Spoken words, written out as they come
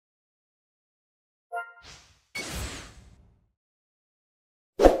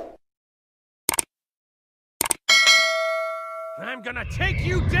I'm gonna take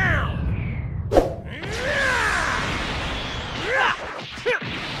you down!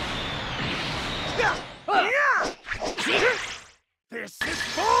 This is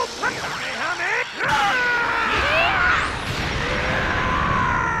full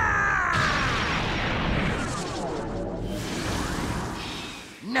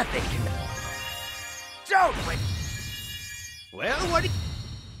Nothing can... Don't wait! Well, what do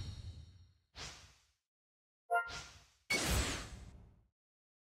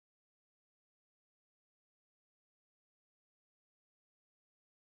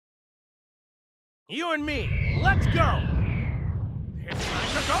you and me, let's go! It's time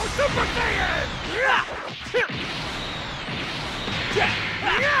to go Super Saiyan!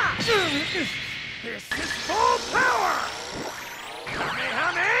 This is full power!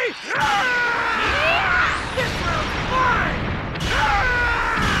 Kamehameha! This round's mine!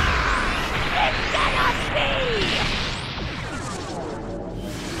 It cannot be!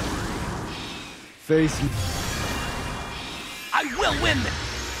 Face me. I will win this!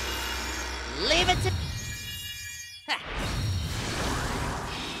 Leave it to...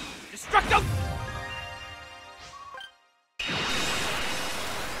 Destructo!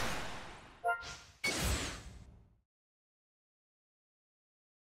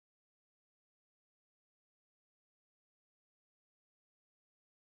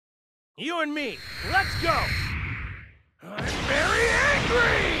 You and me, let's go! I'm very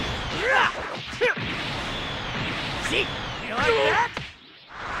angry! See? You like that?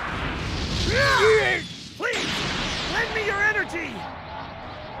 Please, lend me your energy!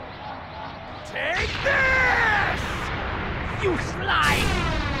 Take this! You slime!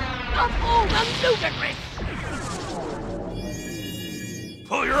 Of all the ludicrous!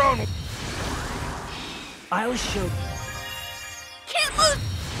 Pull your own... I'll show. Can't lose!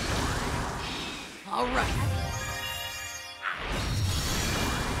 All right.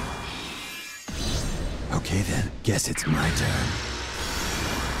 Okay then, guess it's my turn.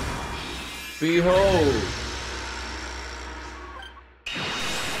 Behold!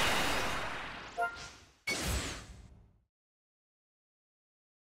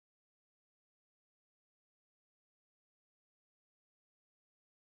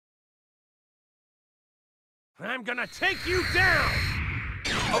 I'm gonna take you down!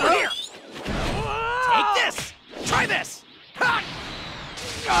 Over here! Take this! Try this!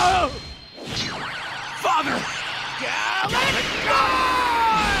 Father! Galactic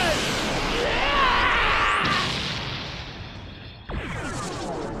God!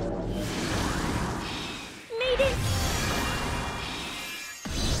 Maiden!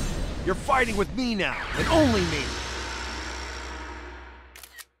 You're fighting with me now, and only me!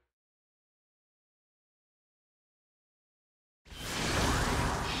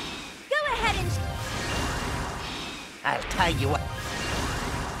 Go ahead and... I'll tell you what...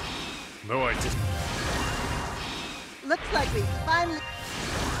 No, I just... Looks like we finally...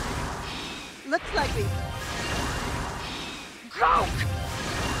 Looks like we... Go!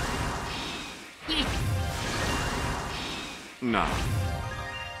 Nah.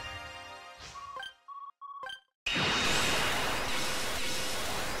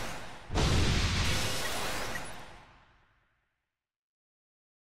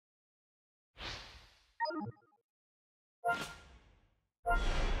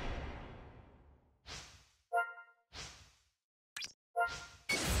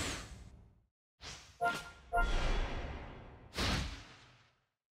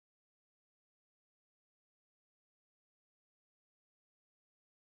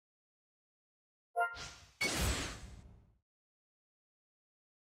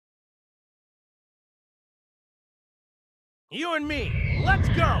 You and me, let's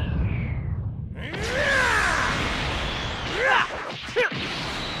go!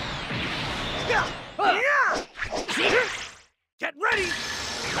 Get ready!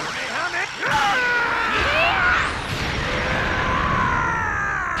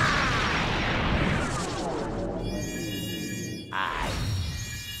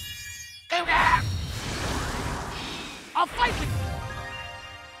 I'll fight with...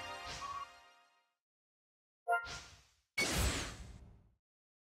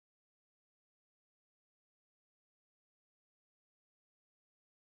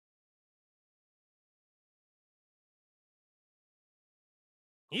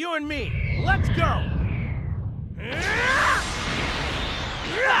 You and me, let's go!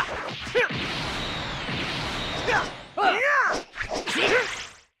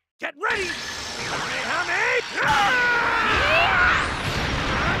 Get ready! I'm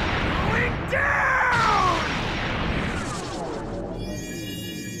going down!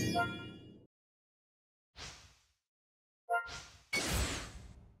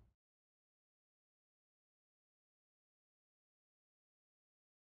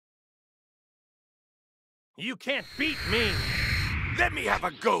 You can't beat me! Let me have a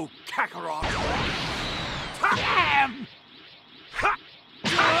go, Kakarot! Damn!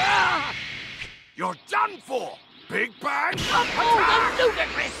 You're done for! Big Bang! Oh, the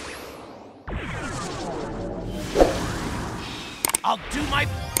ludicrous! I'll do my...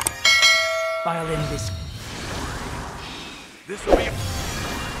 violin this... This will be...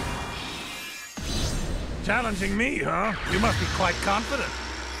 Challenging me, huh? You must be quite confident.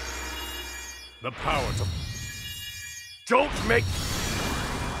 The powers of... Don't make...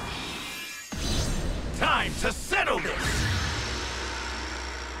 Time to settle this!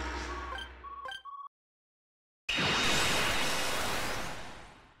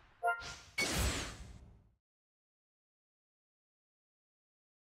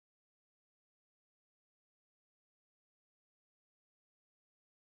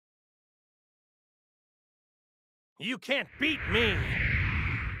 You can't beat me!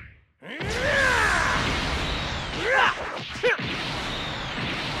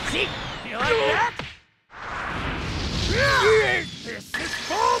 See? You like that? This is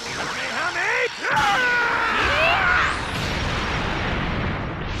full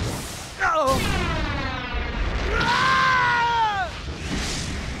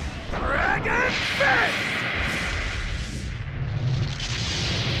Dragon Fist!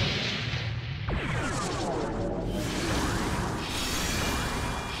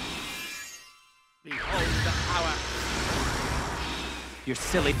 Behold the power! You're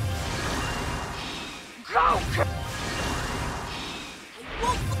silly. Go!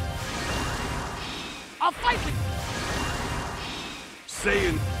 I'll fight with...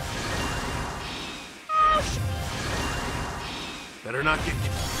 Saiyan. Better not get...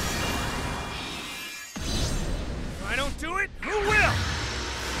 If I don't do it, who will?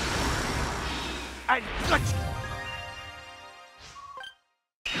 I got you!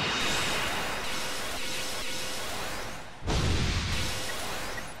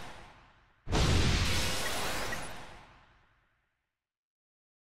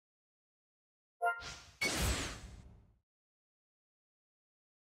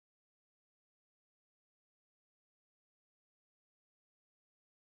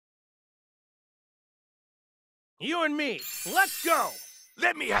 You and me, let's go!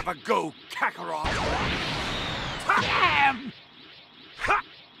 Let me have a go, Kakarot! Damn!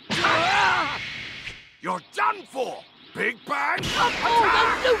 You're done for! Big Bang!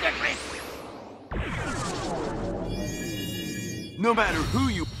 Oh, the ludicrous! No matter who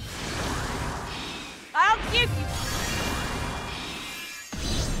you... I'll give you...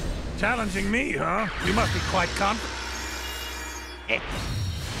 Challenging me, huh? You must be quite confident.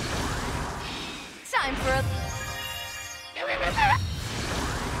 Time for a...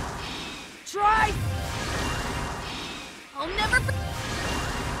 Try! I'll never...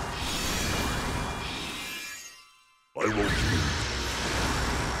 I won't lose.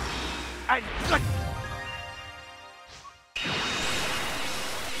 I got...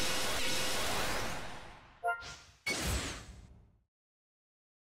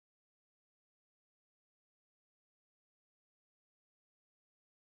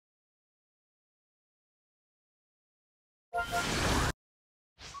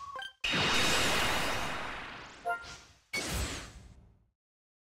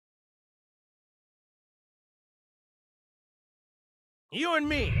 You and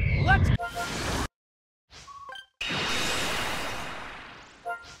me, let's...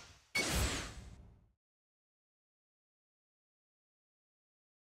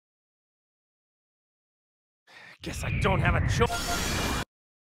 Guess I don't have a choice.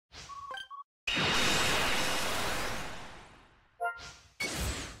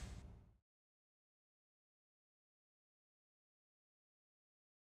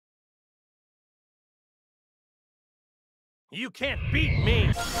 You can't beat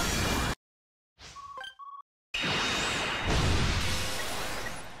me!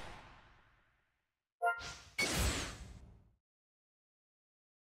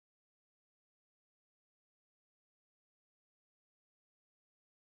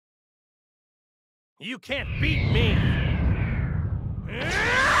 You can't beat me!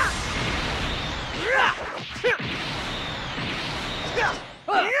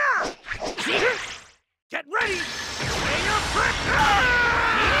 Get ready! May your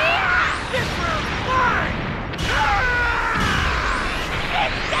This round's mine!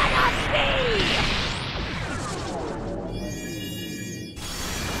 It cannot be!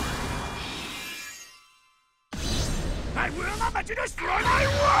 I will not let you destroy my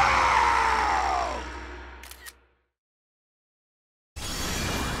world!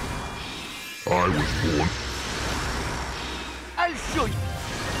 I was born. I'll show you.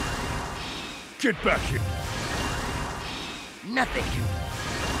 Get back here! Nothing can...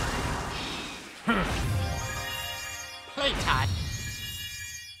 Playtime.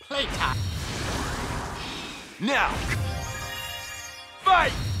 Playtime. Now.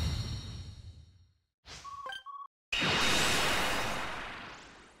 Fight!